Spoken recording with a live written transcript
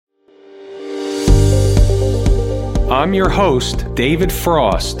I'm your host, David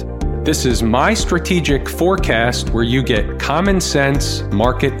Frost. This is my strategic forecast where you get common sense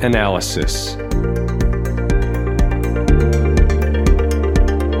market analysis.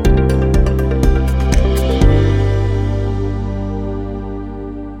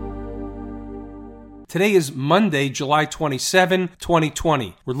 Today is Monday, July 27,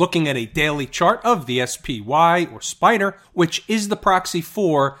 2020. We're looking at a daily chart of the SPY, or SPDR, which is the proxy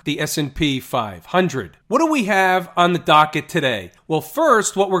for the S&P 500. What do we have on the docket today? Well,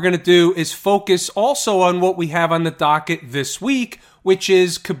 first, what we're going to do is focus also on what we have on the docket this week, which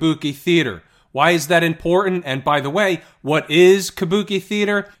is Kabuki Theater. Why is that important? And by the way, what is Kabuki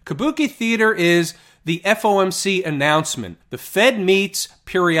Theater? Kabuki Theater is the FOMC announcement. The Fed meets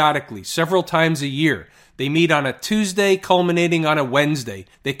periodically, several times a year. They meet on a Tuesday, culminating on a Wednesday.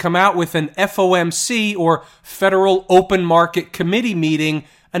 They come out with an FOMC, or Federal Open Market Committee meeting,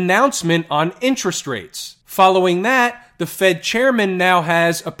 announcement on interest rates. Following that, the Fed chairman now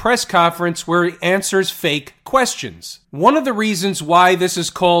has a press conference where he answers fake questions. One of the reasons why this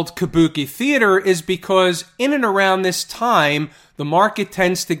is called Kabuki Theater is because in and around this time, the market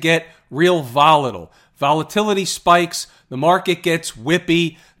tends to get real volatile. Volatility spikes, the market gets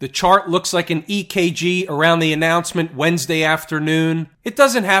whippy, the chart looks like an EKG around the announcement Wednesday afternoon. It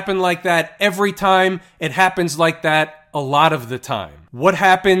doesn't happen like that every time, it happens like that a lot of the time. What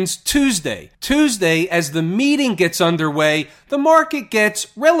happens Tuesday? Tuesday, as the meeting gets underway, the market gets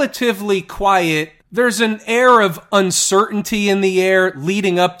relatively quiet. There's an air of uncertainty in the air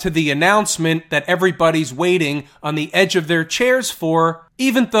leading up to the announcement that everybody's waiting on the edge of their chairs for,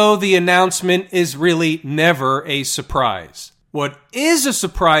 even though the announcement is really never a surprise. What is a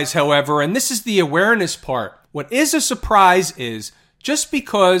surprise, however, and this is the awareness part, what is a surprise is just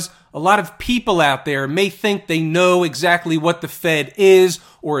because a lot of people out there may think they know exactly what the Fed is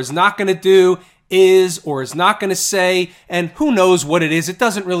or is not going to do, is or is not going to say, and who knows what it is, it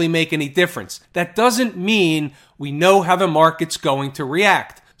doesn't really make any difference. That doesn't mean we know how the market's going to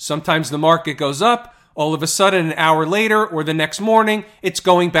react. Sometimes the market goes up, all of a sudden an hour later or the next morning, it's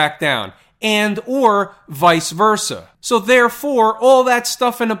going back down, and or vice versa. So therefore, all that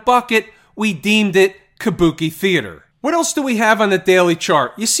stuff in a bucket, we deemed it Kabuki Theater. What else do we have on the daily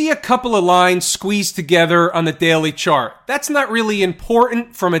chart? You see a couple of lines squeezed together on the daily chart. That's not really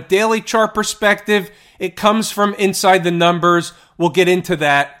important from a daily chart perspective. It comes from inside the numbers. We'll get into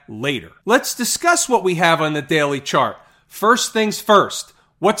that later. Let's discuss what we have on the daily chart. First things first,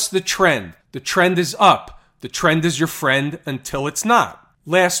 what's the trend? The trend is up. The trend is your friend until it's not.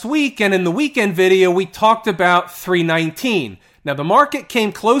 Last week and in the weekend video, we talked about 319. Now the market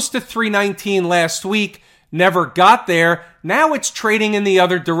came close to 319 last week. Never got there. Now it's trading in the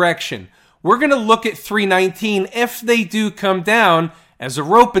other direction. We're going to look at 319 if they do come down as a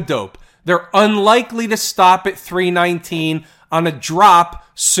rope-a-dope. They're unlikely to stop at 319 on a drop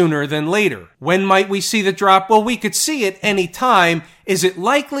sooner than later. When might we see the drop? Well, we could see it any time. Is it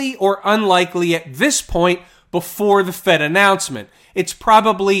likely or unlikely at this point before the Fed announcement? It's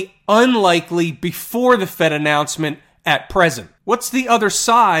probably unlikely before the Fed announcement at present. What's the other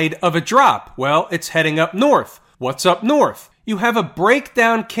side of a drop? Well, it's heading up north. What's up north? You have a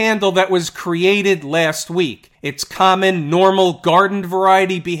breakdown candle that was created last week. It's common, normal, garden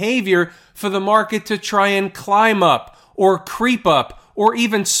variety behavior for the market to try and climb up or creep up or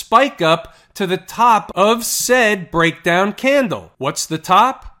even spike up to the top of said breakdown candle. What's the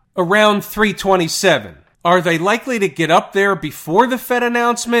top? Around 327. Are they likely to get up there before the Fed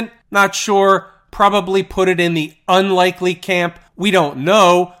announcement? Not sure. Probably put it in the unlikely camp. We don't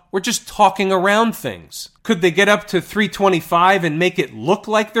know. We're just talking around things. Could they get up to 325 and make it look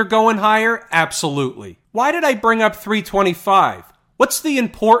like they're going higher? Absolutely. Why did I bring up 325? What's the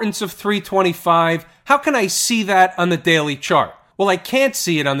importance of 325? How can I see that on the daily chart? Well, I can't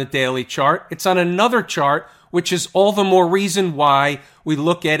see it on the daily chart. It's on another chart, which is all the more reason why we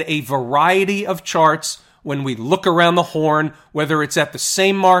look at a variety of charts when we look around the horn, whether it's at the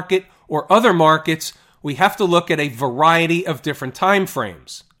same market or other markets. We have to look at a variety of different time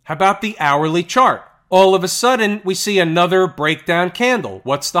frames. How about the hourly chart? All of a sudden, we see another breakdown candle.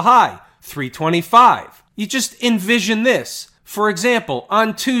 What's the high? 325. You just envision this. For example,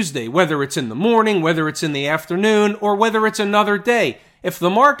 on Tuesday, whether it's in the morning, whether it's in the afternoon, or whether it's another day, if the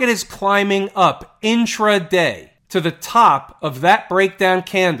market is climbing up intraday to the top of that breakdown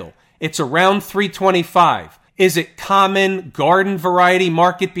candle, it's around 325. Is it common garden variety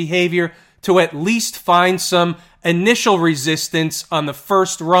market behavior to at least find some initial resistance on the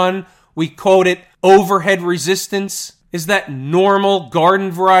first run? We quote it overhead resistance. Is that normal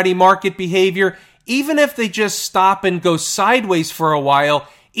garden variety market behavior? Even if they just stop and go sideways for a while,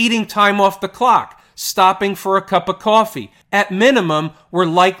 eating time off the clock. stopping for a cup of coffee. At minimum, we're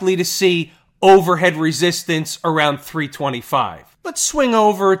likely to see overhead resistance around 325. Let's swing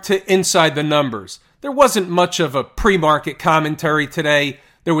over to inside the numbers. There wasn't much of a pre-market commentary today.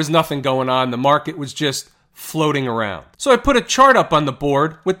 There was nothing going on. The market was just floating around. So I put a chart up on the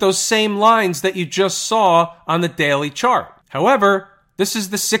board with those same lines that you just saw on the daily chart. However, this is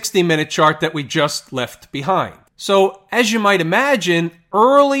the 60-minute chart that we just left behind. So as you might imagine,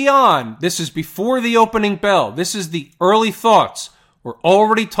 early on, this is before the opening bell. This is the early thoughts. We're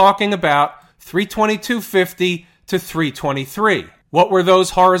already talking about 322.50 to 323. What were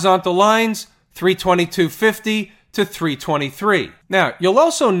those horizontal lines? 322.50 to 323. Now, you'll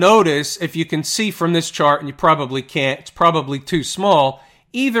also notice, if you can see from this chart, and you probably can't, it's probably too small.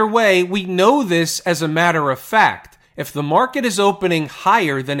 Either way, we know this as a matter of fact. If the market is opening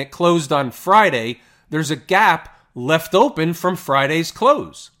higher than it closed on Friday, there's a gap left open from Friday's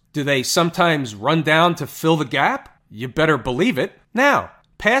close. Do they sometimes run down to fill the gap? You better believe it. Now,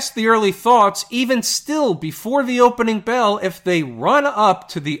 past the early thoughts, even still before the opening bell, if they run up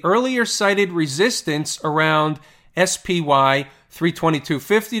to the earlier cited resistance around SPY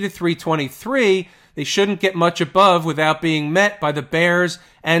 322.50 to 323, they shouldn't get much above without being met by the bears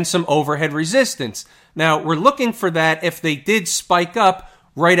and some overhead resistance. Now, we're looking for that if they did spike up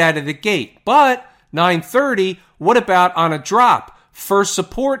right out of the gate. But 930, what about on a drop? First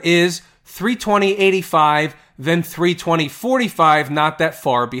support is 320.85, then 320.45, not that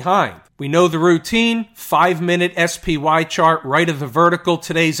far behind. We know the routine, 5-minute SPY chart right of the vertical,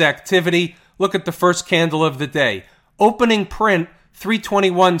 today's activity. Look at the first candle of the day. Opening print,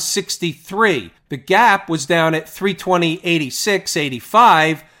 321.63. The gap was down at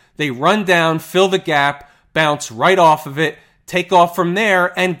 320.86, They run down, fill the gap, bounce right off of it, take off from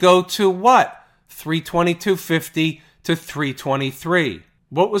there, and go to what? 322.50 to 323.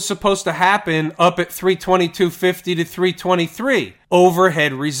 What was supposed to happen up at 322.50 to 323?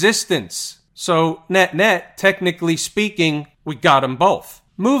 Overhead resistance. So net, technically speaking, we got them both.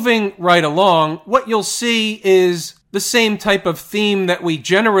 Moving right along, what you'll see is the same type of theme that we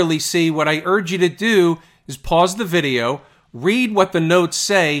generally see. What I urge you to do is pause the video, read what the notes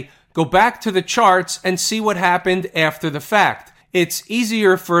say, go back to the charts, and see what happened after the fact. It's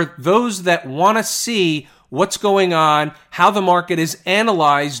easier for those that want to see what's going on, how the market is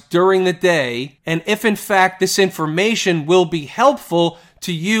analyzed during the day, and if in fact this information will be helpful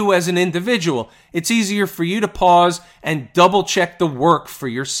to you as an individual. It's easier for you to pause and double check the work for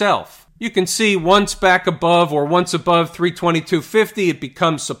yourself. You can see once back above or once above 322.50, it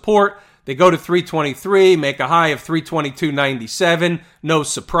becomes support. They go to 323, make a high of 322.97, no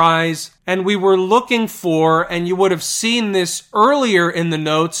surprise. And we were looking for, and you would have seen this earlier in the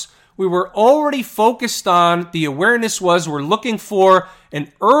notes, we were already focused on, the awareness was we're looking for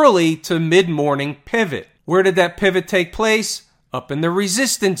an early to mid-morning pivot. Where did that pivot take place? Up in the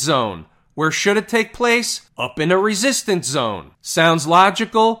resistance zone. Where should it take place? Up in a resistance zone. Sounds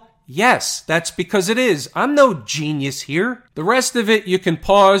logical? Yes, that's because it is. I'm no genius here. The rest of it, you can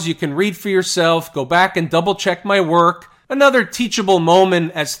pause, you can read for yourself, go back and double check my work. Another teachable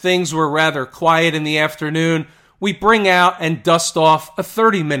moment as things were rather quiet in the afternoon, we bring out and dust off a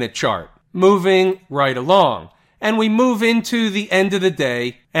 30-minute chart, moving right along. And we move into the end of the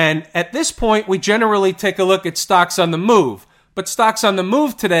day, and at this point, we generally take a look at stocks on the move. But stocks on the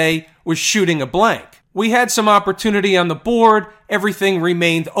move today was shooting a blank. We had some opportunity on the board. Everything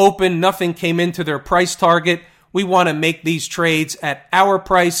remained open. Nothing came into their price target. We want to make these trades at our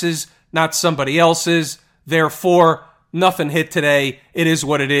prices, not somebody else's. Therefore, nothing hit today. It is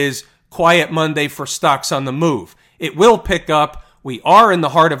what it is. Quiet Monday for stocks on the move. It will pick up. We are in the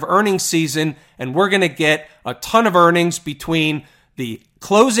heart of earnings season, and we're going to get a ton of earnings between the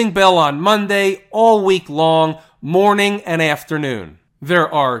closing bell on Monday all week long, morning and afternoon. There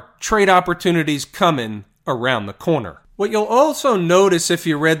are trade opportunities coming around the corner. What you'll also notice if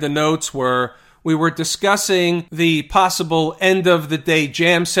you read the notes were we were discussing the possible end of the day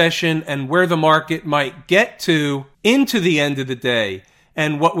jam session and where the market might get to into the end of the day.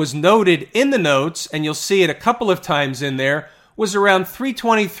 And what was noted in the notes, and you'll see it a couple of times in there, was around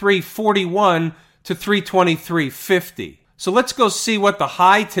 323.41 to 323.50. So let's go see what the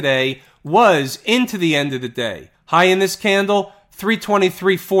high today was into the end of the day. High in this candle,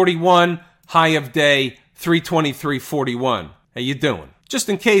 323.41, high of day, 323.41. How you doing? Just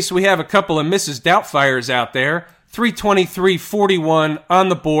in case we have a couple of Mrs. Doubtfires out there, 323.41 on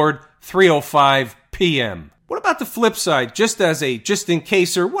the board, 3:05 p.m. What about the flip side? Just in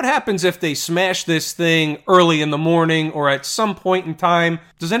caser, what happens if they smash this thing early in the morning or at some point in time?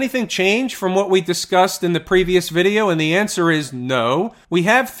 Does anything change from what we discussed in the previous video? And the answer is no. We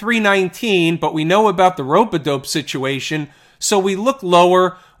have 319, but we know about the rope-a-dope situation, so we look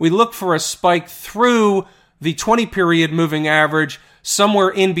lower. We look for a spike through the 20-period moving average, somewhere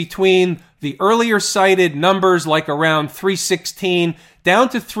in between the earlier cited numbers like around 316 down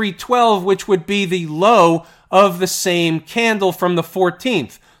to 312, which would be the low of the same candle from the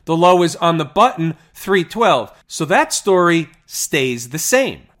 14th. The low is on the button, 312. So that story stays the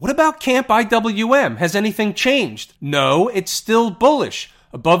same. What about Camp IWM? Has anything changed? No, it's still bullish.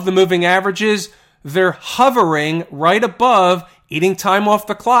 Above the moving averages, they're hovering right above, eating time off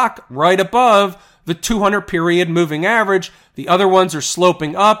the clock, right above the 200-period moving average. The other ones are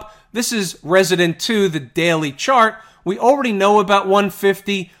sloping up. This is resident to the daily chart. We already know about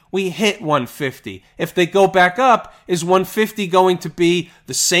 150. We hit 150. If they go back up, is 150 going to be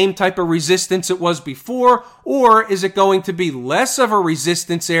the same type of resistance it was before, or is it going to be less of a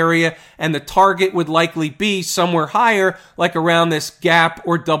resistance area and the target would likely be somewhere higher, like around this gap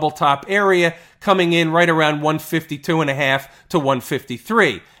or double top area, coming in right around 152.5 to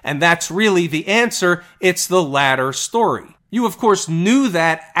 153? And that's really the answer. It's the latter story. You, of course, knew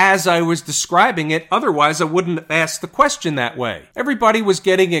that as I was describing it. Otherwise, I wouldn't have asked the question that way. Everybody was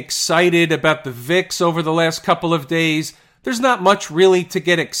getting excited about the VIX over the last couple of days. There's not much really to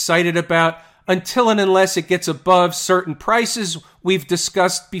get excited about until and unless it gets above certain prices we've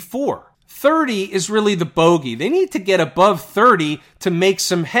discussed before. 30 is really the bogey. They need to get above 30 to make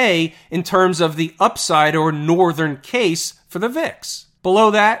some hay in terms of the upside or northern case for the VIX.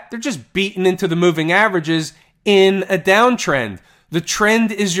 Below that, they're just beaten into the moving averages in a downtrend. The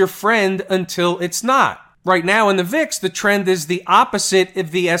trend is your friend until it's not. Right now in the VIX, the trend is the opposite of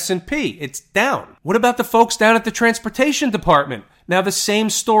the S&P. It's down. What about the folks down at the transportation department? Now the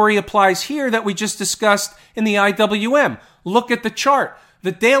same story applies here that we just discussed in the IWM. Look at the chart.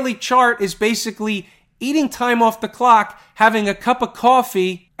 The daily chart is basically eating time off the clock, having a cup of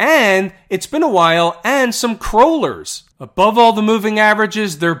coffee, and it's been a while, and some crawlers. Above all the moving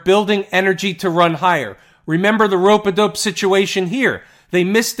averages, they're building energy to run higher. Remember the rope-a-dope situation here. They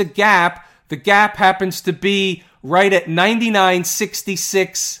missed the gap. The gap happens to be right at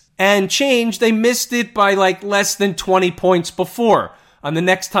 99.66 and change. They missed it by like less than 20 points before. On the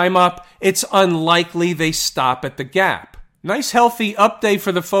next time up, it's unlikely they stop at the gap. Nice healthy up day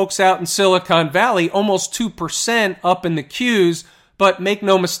for the folks out in Silicon Valley, almost 2% up in the Qs, but make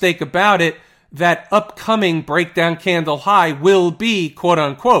no mistake about it, that upcoming breakdown candle high will be,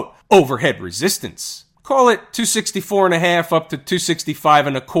 quote-unquote, overhead resistance. Call it 264.5 up to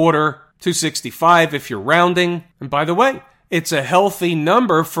 265.25, 265 if you're rounding. And by the way, it's a healthy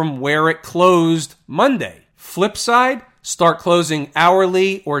number from where it closed Monday. Flip side, start closing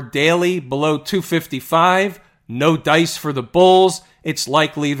hourly or daily below 255. No dice for the bulls. It's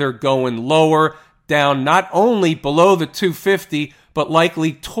likely they're going lower, down not only below the 250, but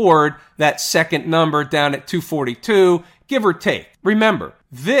likely toward that second number down at 242, give or take. Remember,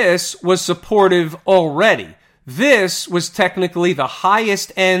 this was supportive already. This was technically the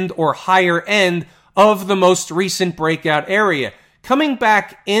highest end or higher end of the most recent breakout area. Coming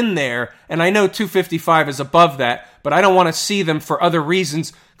back in there, and I know 255 is above that, but I don't want to see them for other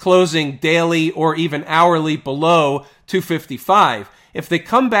reasons closing daily or even hourly below 255. If they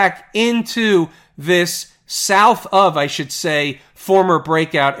come back into this south of, I should say, former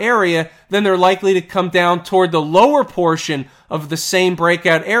breakout area, then they're likely to come down toward the lower portion of the same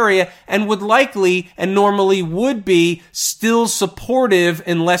breakout area and would likely and normally would be still supportive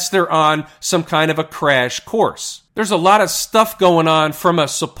unless they're on some kind of a crash course. There's a lot of stuff going on from a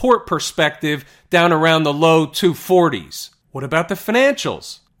support perspective down around the low 240s. What about the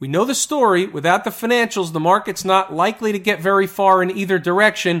financials? We know the story. Without the financials, the market's not likely to get very far in either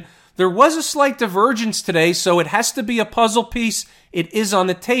direction. There was a slight divergence today, so it has to be a puzzle piece. It is on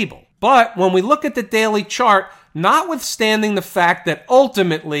the table. But when we look at the daily chart, notwithstanding the fact that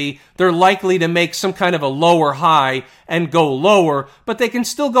ultimately they're likely to make some kind of a lower high and go lower, but they can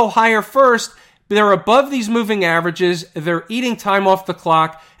still go higher first. They're above these moving averages, they're eating time off the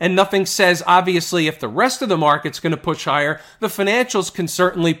clock, and nothing says, obviously, if the rest of the market's going to push higher, the financials can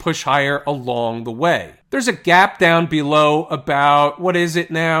certainly push higher along the way. There's a gap down below about, what is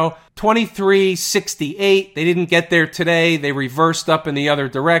it now? 23.68. They didn't get there today. They reversed up in the other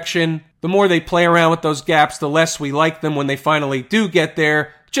direction. The more they play around with those gaps, the less we like them when they finally do get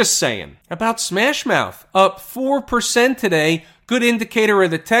there. Just saying. About Smashmouth, up 4% today. Good indicator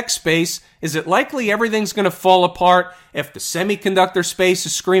of the tech space. Is it likely everything's going to fall apart if the semiconductor space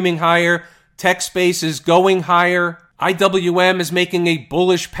is screaming higher? Tech space is going higher. IWM is making a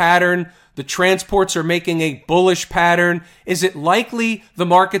bullish pattern. The transports are making a bullish pattern. Is it likely the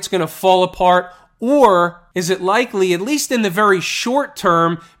market's going to fall apart? Or is it likely, at least in the very short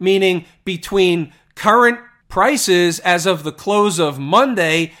term, meaning between current prices as of the close of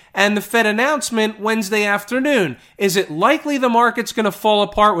Monday and the Fed announcement Wednesday afternoon, is it likely the market's going to fall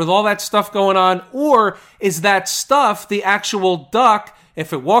apart with all that stuff going on? Or is that stuff the actual duck?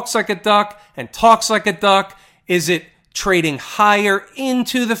 If it walks like a duck and talks like a duck, is it trading higher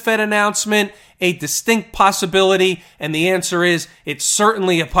into the Fed announcement? A distinct possibility, and the answer is it's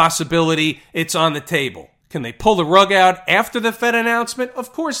certainly a possibility. It's on the table. Can they pull the rug out after the Fed announcement?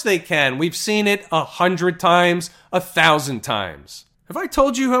 Of course they can. We've seen it 100 times, 1,000 times. Have I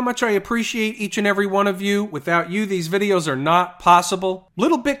told you how much I appreciate each and every one of you? Without you, these videos are not possible.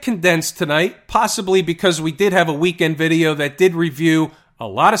 Little bit condensed tonight, possibly because we did have a weekend video that did review a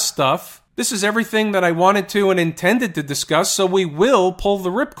lot of stuff. This is everything that I wanted to and intended to discuss, so we will pull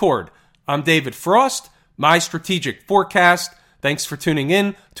the ripcord. I'm David Frost, My Strategic Forecast. Thanks for tuning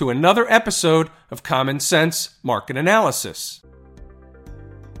in to another episode of Common Sense Market Analysis.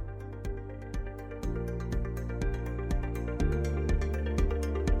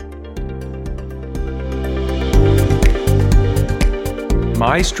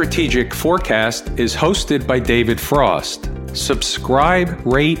 My Strategic Forecast is hosted by David Frost. Subscribe,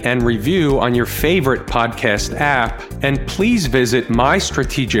 rate, and review on your favorite podcast app, and please visit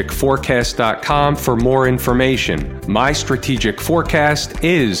mystrategicforecast.com for more information. My Strategic Forecast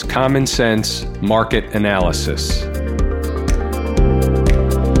is common sense market analysis.